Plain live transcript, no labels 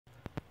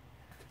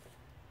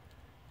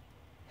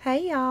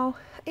Hey y'all,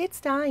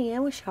 it's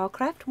Diane with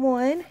Shawcraft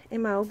One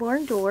in my old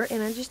barn door,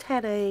 and I just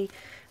had a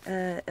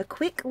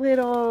quick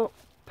little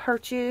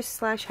purchase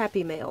slash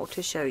happy mail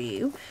to show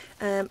you.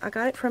 I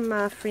got it from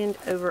my friend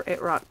over at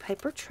Rock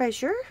Paper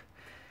Treasure,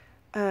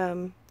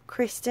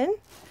 Kristen,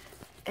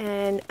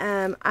 and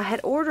I had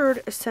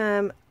ordered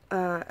some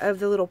of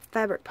the little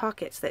fabric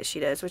pockets that she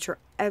does, which are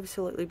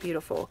absolutely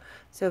beautiful.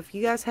 So if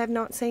you guys have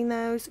not seen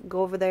those,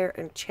 go over there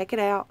and check it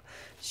out.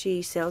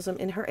 She sells them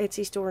in her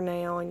Etsy store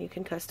now, and you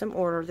can custom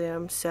order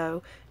them.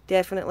 So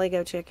definitely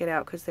go check it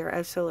out because they're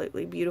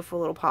absolutely beautiful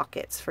little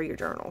pockets for your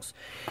journals.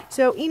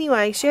 So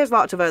anyway, she has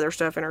lots of other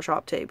stuff in her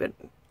shop too, but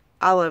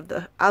I love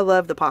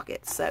the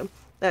pockets. So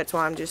that's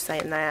why I'm just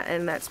saying that,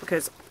 and that's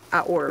because I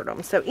ordered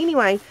them. So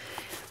anyway,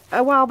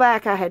 a while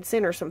back I had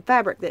sent her some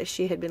fabric that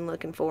she had been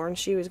looking for, and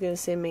she was going to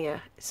send me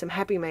some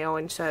happy mail,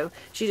 and so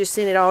she just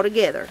sent it all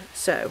together.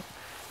 So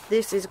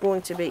this is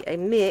going to be a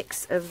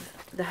mix of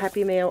the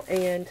happy mail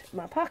and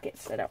my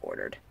pockets that I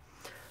ordered.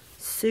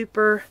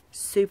 Super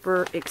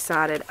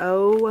excited.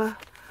 Oh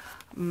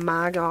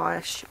my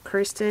gosh,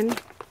 Kristen,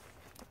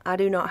 I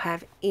do not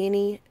have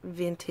any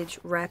vintage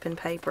wrapping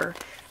paper,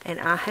 and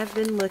I have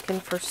been looking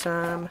for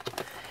some.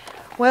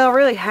 Well, I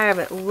really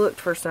haven't looked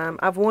for some.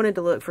 I've wanted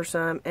to look for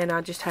some, and I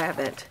just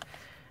haven't.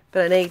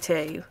 But I need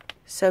to.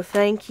 So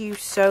thank you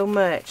so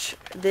much.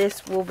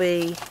 This will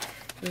be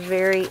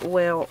very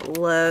well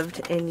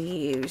loved and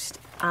used.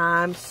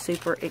 I'm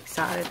super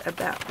excited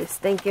about this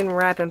stinking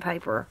wrapping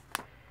paper.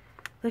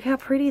 Look how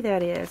pretty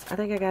that is. I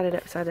think I got it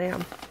upside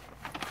down.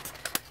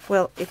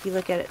 Well, if you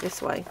look at it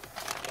this way.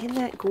 Isn't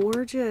that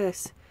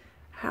gorgeous?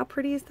 How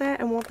pretty is that?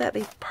 And won't that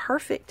be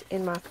perfect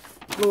in my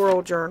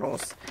floral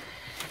journals?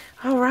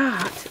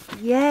 Alright,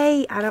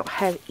 yay, I don't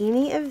have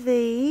any of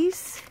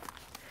these.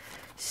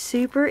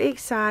 Super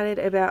excited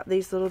about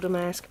these little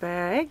damask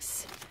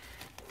bags.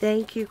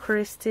 Thank you,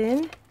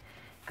 Kristen.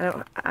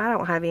 I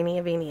don't have any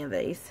of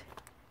these.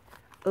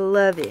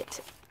 Love it.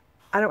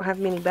 I don't have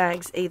many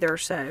bags either,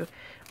 so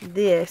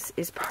this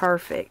is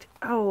perfect.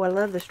 Oh, I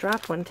love the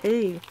striped one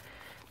too.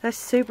 That's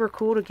super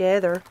cool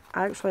together.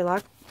 I actually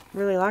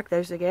really like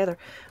those together.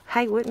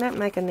 Hey, wouldn't that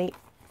make a neat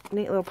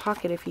little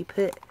pocket if you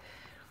put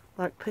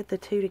the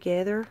two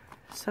together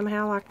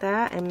somehow like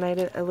that and made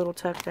it a little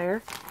tuck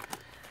there?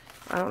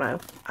 I don't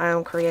know.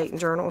 I'm creating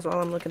journals while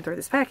I'm looking through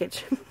this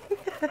package.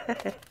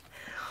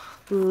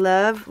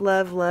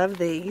 Love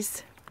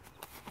these.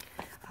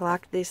 I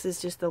like this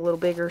is just a little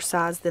bigger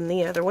size than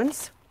the other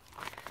ones.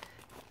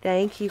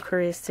 Thank you,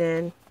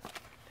 Kristen.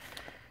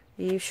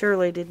 You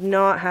surely did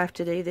not have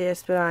to do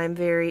this, but I am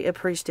very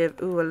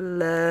appreciative. Ooh, I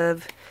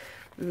love.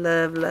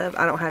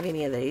 I don't have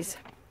any of these.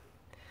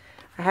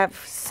 I have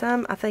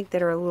some, I think,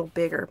 that are a little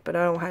bigger, but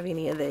I don't have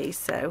any of these,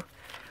 so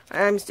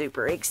I'm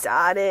super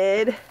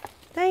excited.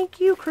 Thank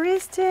you,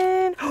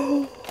 Kristen.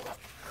 Oh,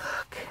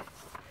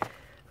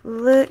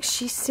 look,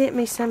 she sent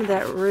me some of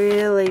that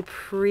really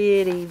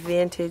pretty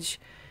vintage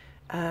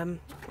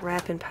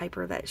wrapping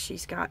paper that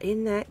she's got.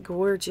 Isn't that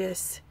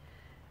gorgeous?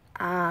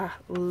 I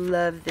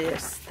love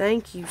this.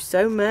 Thank you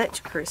so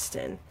much,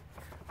 Kristen.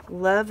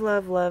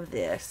 Love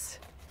this.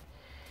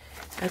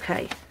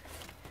 Okay.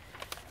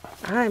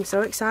 I am so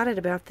excited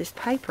about this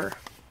paper.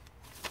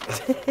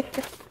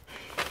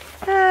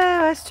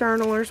 Oh, us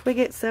journalers, we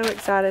get so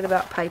excited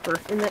about paper.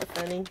 Isn't that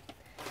funny?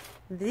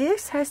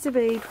 This has to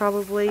be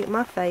probably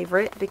my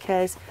favorite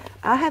because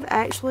I have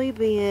actually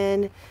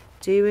been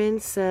doing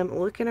some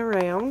looking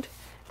around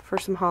for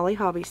some Holly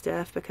Hobby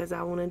stuff because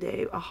I want to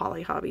do a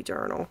Holly Hobby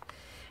journal.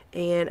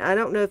 And I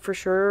don't know for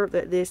sure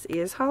that this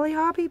is Holly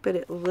Hobby, but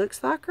it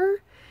looks like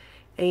her.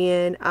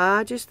 And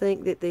I just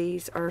think that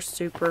these are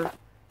super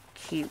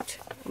cute.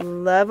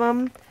 Love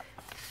them.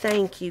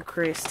 Thank you,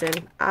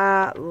 Kristen.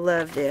 I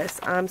love this.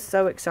 I'm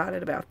so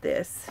excited about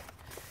this.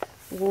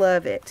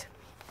 Love it.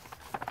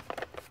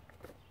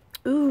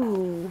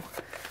 Ooh.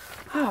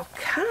 All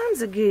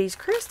kinds of goodies.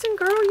 Kristen,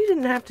 girl, you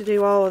didn't have to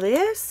do all of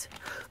this.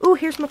 Ooh,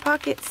 here's my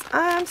pockets.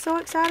 I'm so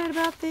excited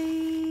about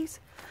these.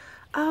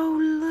 Oh,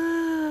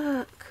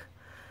 look.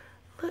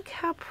 Look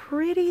how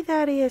pretty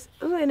that is.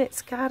 Ooh, and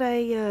it's got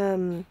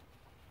a,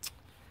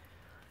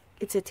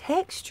 it's a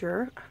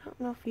texture. I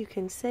don't know if you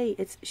can see.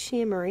 It's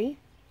shimmery.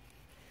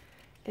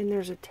 And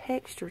there's a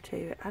texture to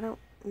it. I don't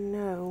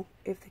know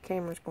if the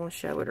camera's going to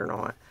show it or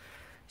not.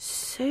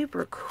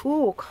 Super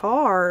cool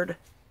card.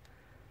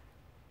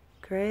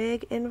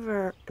 Greg and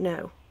Vern.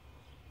 No.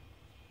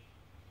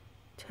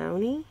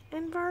 Tony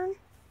and Vern.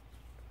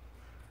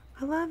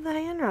 I love the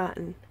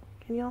handwriting.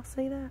 Can y'all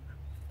see that?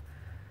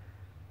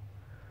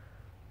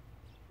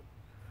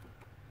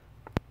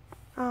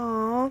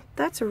 Aw,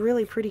 that's a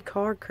really pretty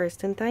card,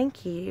 Kristen.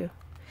 Thank you.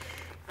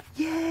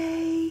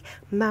 Yay!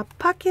 My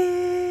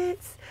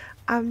pockets!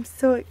 I'm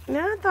so...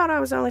 Now, I thought I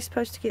was only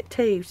supposed to get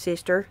 2,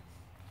 sister.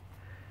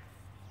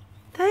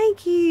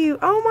 Thank you.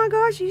 Oh my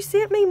gosh, you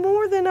sent me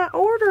more than I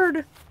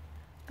ordered.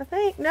 I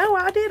think. No,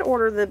 I did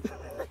order the...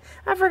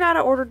 I forgot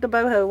I ordered the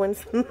boho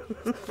ones.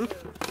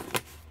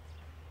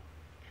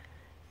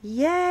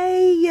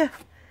 Yay!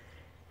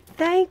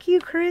 Thank you,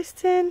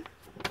 Kristen.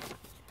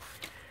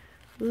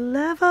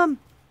 Love them.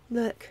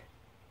 Look,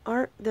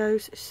 aren't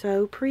those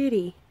so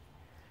pretty?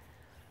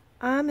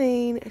 I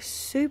mean,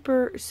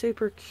 super,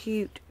 super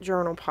cute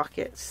journal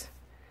pockets.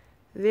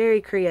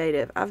 Very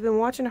creative. I've been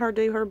watching her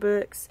do her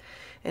books,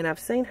 and I've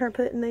seen her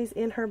putting these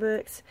in her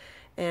books,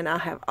 and I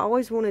have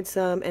always wanted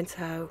some, and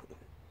so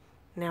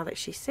now that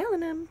she's selling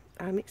them,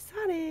 I'm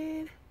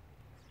excited.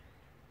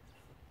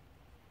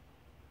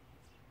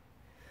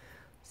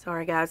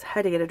 Sorry guys, I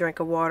had to get a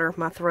drink of water.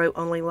 My throat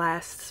only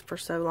lasts for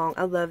so long.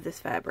 I love this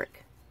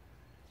fabric.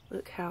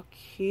 Look how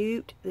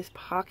cute this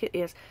pocket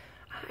is.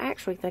 I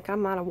actually think I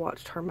might have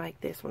watched her make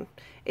this one.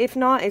 If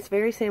not, it's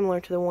very similar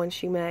to the one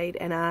she made,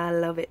 and I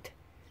love it.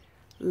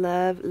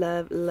 Love,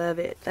 love, love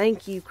it.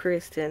 Thank you,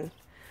 Kristen.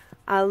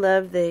 I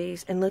love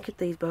these. And look at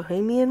these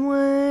bohemian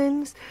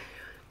ones.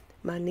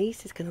 My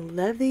niece is going to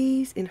love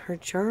these in her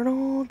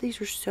journal.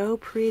 These are so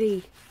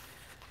pretty.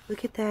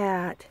 Look at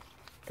that.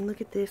 And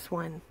look at this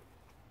one.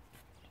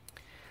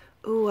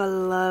 Oh, I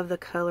love the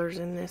colors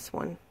in this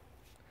one.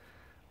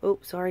 Oh,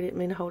 sorry, didn't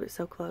mean to hold it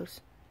so close.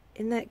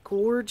 Isn't that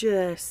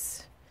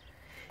gorgeous?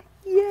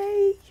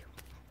 Yay!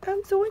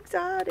 I'm so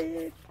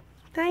excited.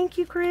 Thank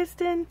you,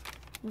 Kristen.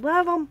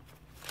 Love them.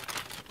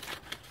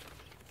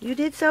 You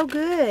did so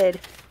good.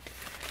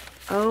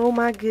 Oh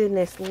my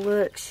goodness,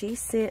 look, she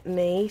sent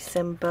me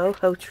some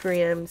boho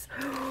trims.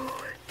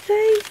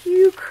 Thank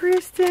you,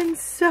 Kristen,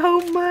 so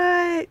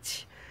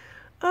much.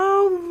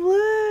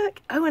 Oh,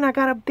 look. Oh, and I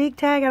got a big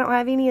tag. I don't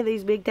have any of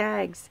these big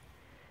tags.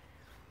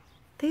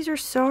 These are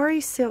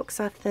sari silks,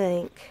 I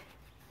think.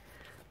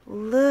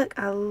 Look,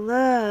 I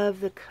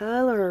love the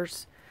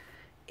colors.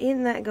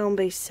 Isn't that going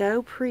to be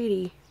so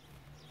pretty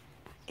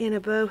in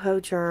a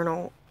boho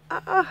journal?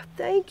 Ah,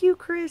 thank you,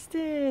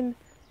 Kristen.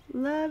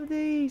 Love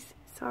these.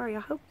 Sorry, I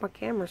hope my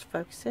camera's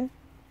focusing.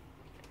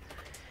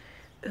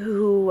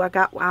 Ooh,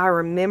 I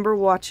remember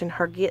watching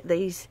her get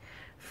these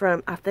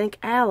from, I think,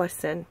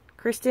 Allison.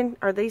 Kristen,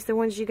 are these the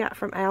ones you got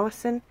from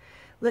Allison?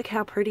 Look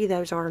how pretty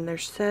those are, and they're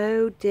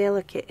so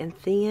delicate and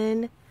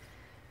thin.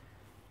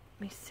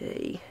 Let me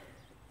see.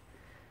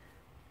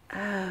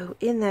 Oh,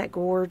 isn't that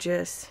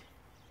gorgeous?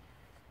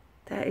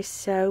 That is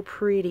so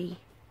pretty.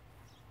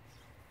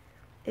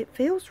 It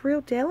feels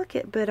real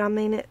delicate, but I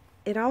mean,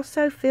 it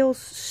also feels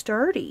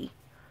sturdy.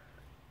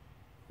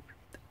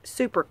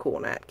 Super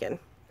cool napkin.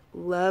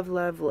 Love,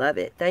 love, love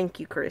it. Thank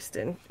you,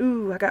 Kristen.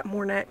 Ooh, I got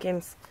more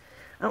napkins.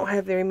 I don't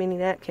have very many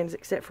napkins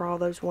except for all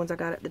those ones I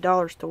got at the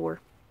dollar store.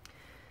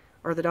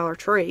 Or the Dollar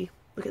Tree.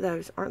 Look at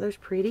those. Aren't those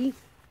pretty?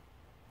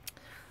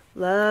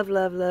 Love,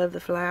 love, love the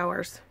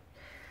flowers.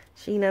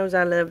 She knows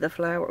I love the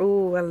flower.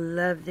 Ooh, I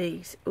love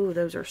these. Ooh,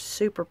 those are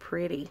super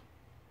pretty.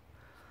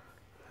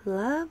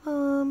 Love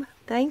them.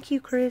 Thank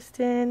you,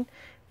 Kristen.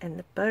 And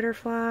the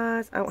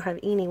butterflies. I don't have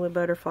any with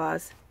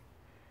butterflies.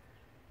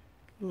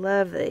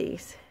 Love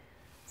these.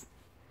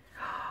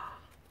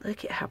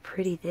 Look at how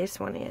pretty this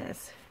one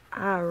is.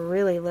 I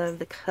really love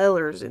the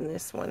colors in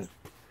this one.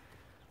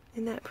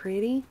 Isn't that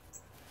pretty?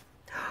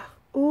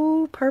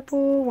 Ooh,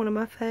 purple. One of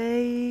my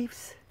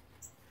faves.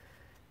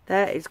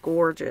 That is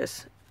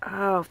gorgeous.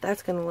 Oh,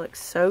 that's going to look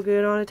so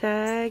good on a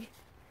tag.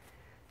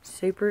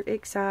 Super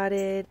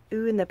excited.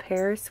 Ooh, and the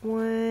Paris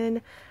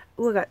one.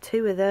 Ooh, I got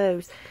two of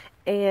those.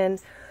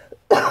 And,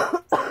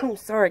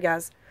 sorry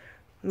guys,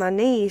 my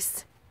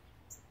niece,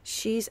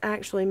 she's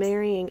actually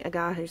marrying a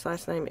guy whose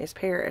last name is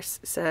Paris.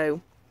 So,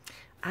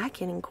 I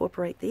can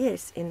incorporate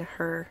this into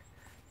her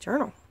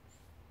journal.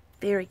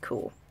 Very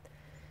cool.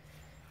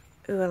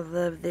 Ooh, I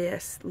love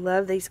this.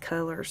 Love these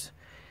colors.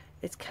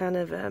 It's kind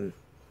of,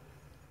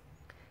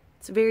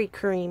 it's very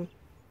cream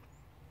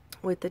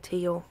with the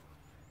teal.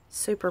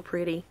 Super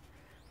pretty.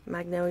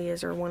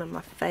 Magnolias are one of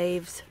my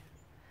faves.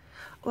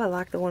 Oh, I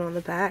like the one on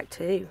the back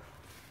too.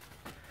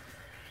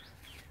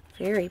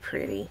 Very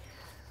pretty.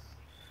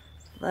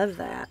 Love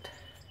that.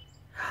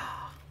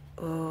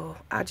 Oh,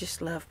 I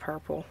just love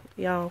purple.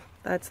 Y'all,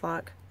 that's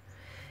like...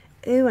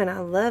 Ooh, and I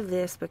love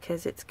this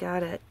because it's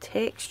got a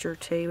texture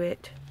to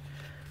it.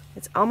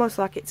 It's almost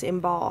like it's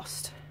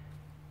embossed.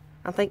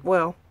 I think,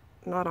 well,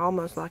 not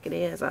almost like it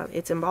is.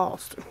 It's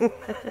embossed.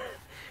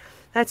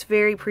 That's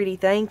very pretty.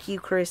 Thank you,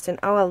 Kristen.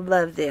 Oh, I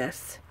love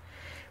this.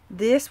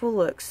 This will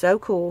look so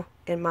cool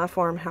in my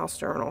farmhouse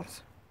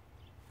journals.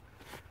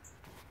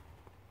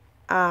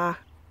 I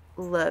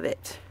love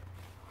it.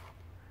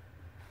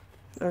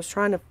 I was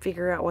trying to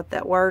figure out what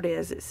that word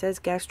is. It says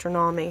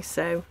gastronomy,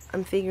 so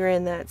I'm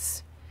figuring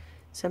that's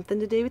something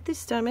to do with the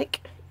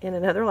stomach in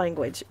another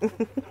language.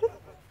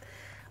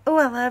 Oh,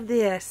 I love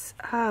this.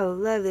 I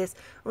love this.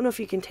 I don't know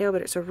if you can tell,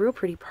 but it's a real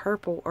pretty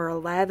purple or a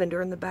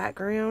lavender in the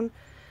background.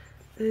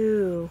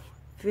 Ooh,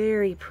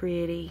 very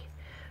pretty.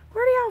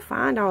 Where do y'all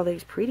find all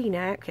these pretty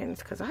napkins?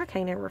 Because I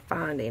can't ever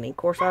find any. Of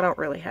course, I don't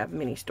really have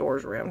many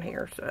stores around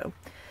here, so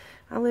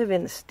I live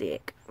in the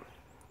stick.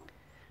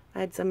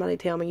 I had somebody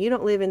tell me, you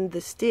don't live in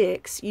the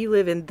sticks, you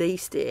live in the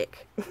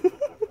stick.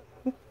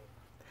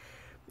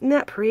 Isn't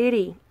that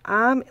pretty?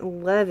 I'm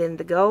loving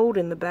the gold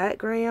in the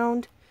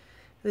background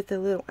with the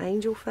little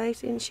angel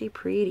face. Isn't she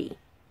pretty?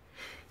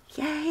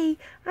 Yay!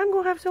 I'm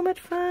going to have so much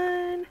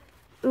fun.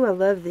 Ooh, I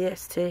love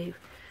this too.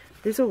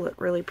 This will look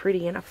really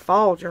pretty in a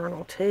fall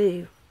journal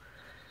too.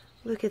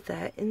 Look at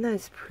that. Isn't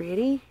those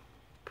pretty?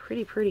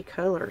 Pretty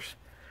colors.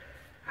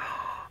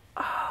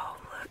 Oh,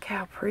 look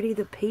how pretty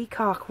the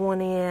peacock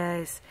one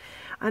is.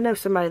 I know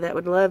somebody that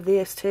would love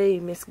this too.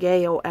 Miss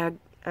Gail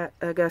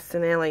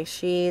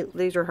Augustinelli.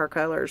 These are her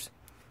colors.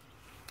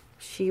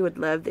 She would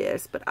love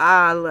this, but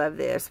I love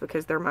this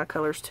because they're my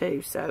colors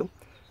too. So,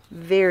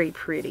 very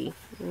pretty.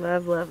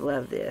 Love, love,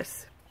 love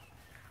this.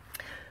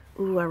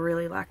 Ooh, I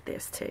really like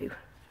this too.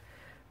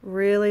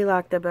 Really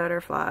like the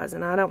butterflies,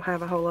 and I don't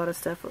have a whole lot of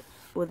stuff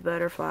with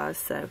butterflies,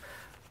 so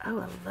oh,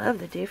 I love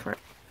the different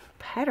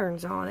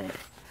patterns on it.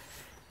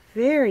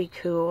 Very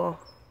cool.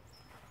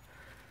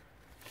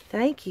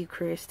 Thank you,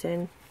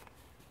 Kristen.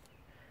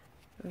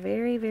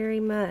 Very, very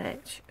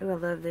much. Oh, I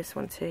love this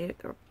one too.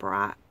 The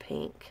bright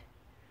pink.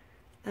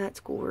 That's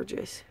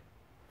gorgeous.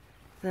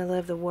 And I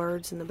love the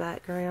words in the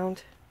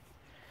background.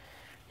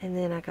 And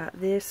then I got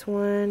this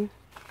one.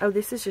 Oh,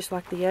 this is just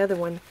like the other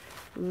one.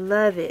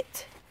 Love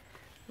it.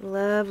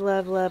 Love,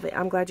 love, love it.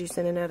 I'm glad you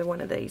sent another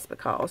one of these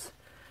because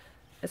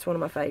it's one of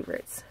my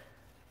favorites.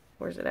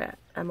 Where's it at?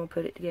 I'm going to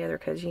put it together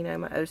because, you know,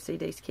 my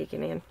OCD's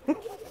kicking in.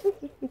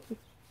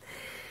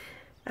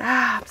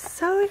 I'm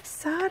so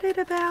excited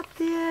about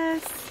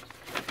this.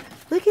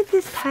 Look at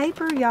this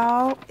paper,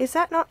 y'all. Is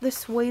that not the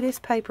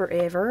sweetest paper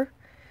ever?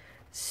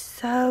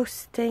 So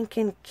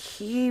stinking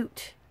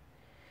cute.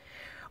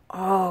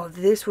 Oh,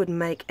 this would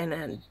make an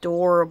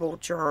adorable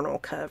journal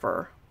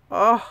cover.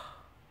 Oh,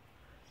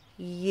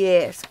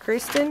 yes.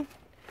 Kristen,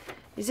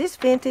 is this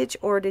vintage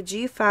or did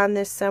you find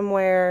this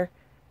somewhere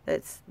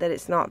that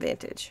it's not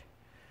vintage?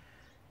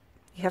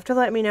 You have to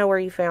let me know where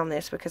you found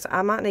this because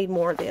I might need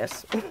more of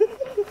this.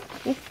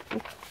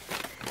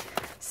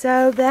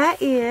 So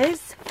that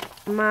is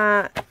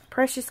my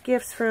precious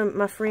gifts from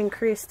my friend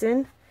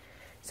Kristen.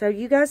 So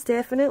you guys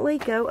definitely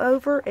go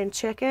over and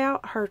check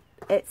out her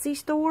Etsy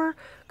store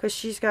because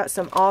she's got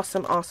some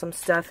awesome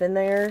stuff in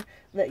there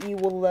that you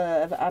will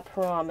love, I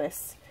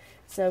promise.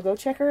 So go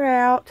check her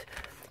out.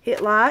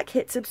 Hit like,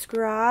 hit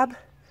subscribe,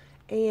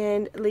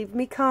 and leave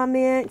me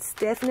comments.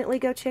 Definitely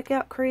go check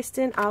out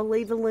Kristen. I'll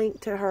leave a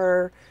link to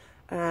her.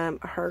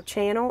 Her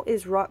channel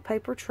is Rock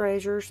Paper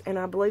Treasures, and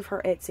I believe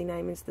her Etsy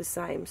name is the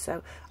same.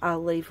 So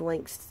I'll leave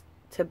links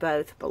to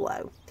both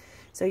below.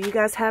 So you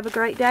guys have a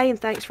great day, and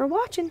thanks for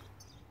watching.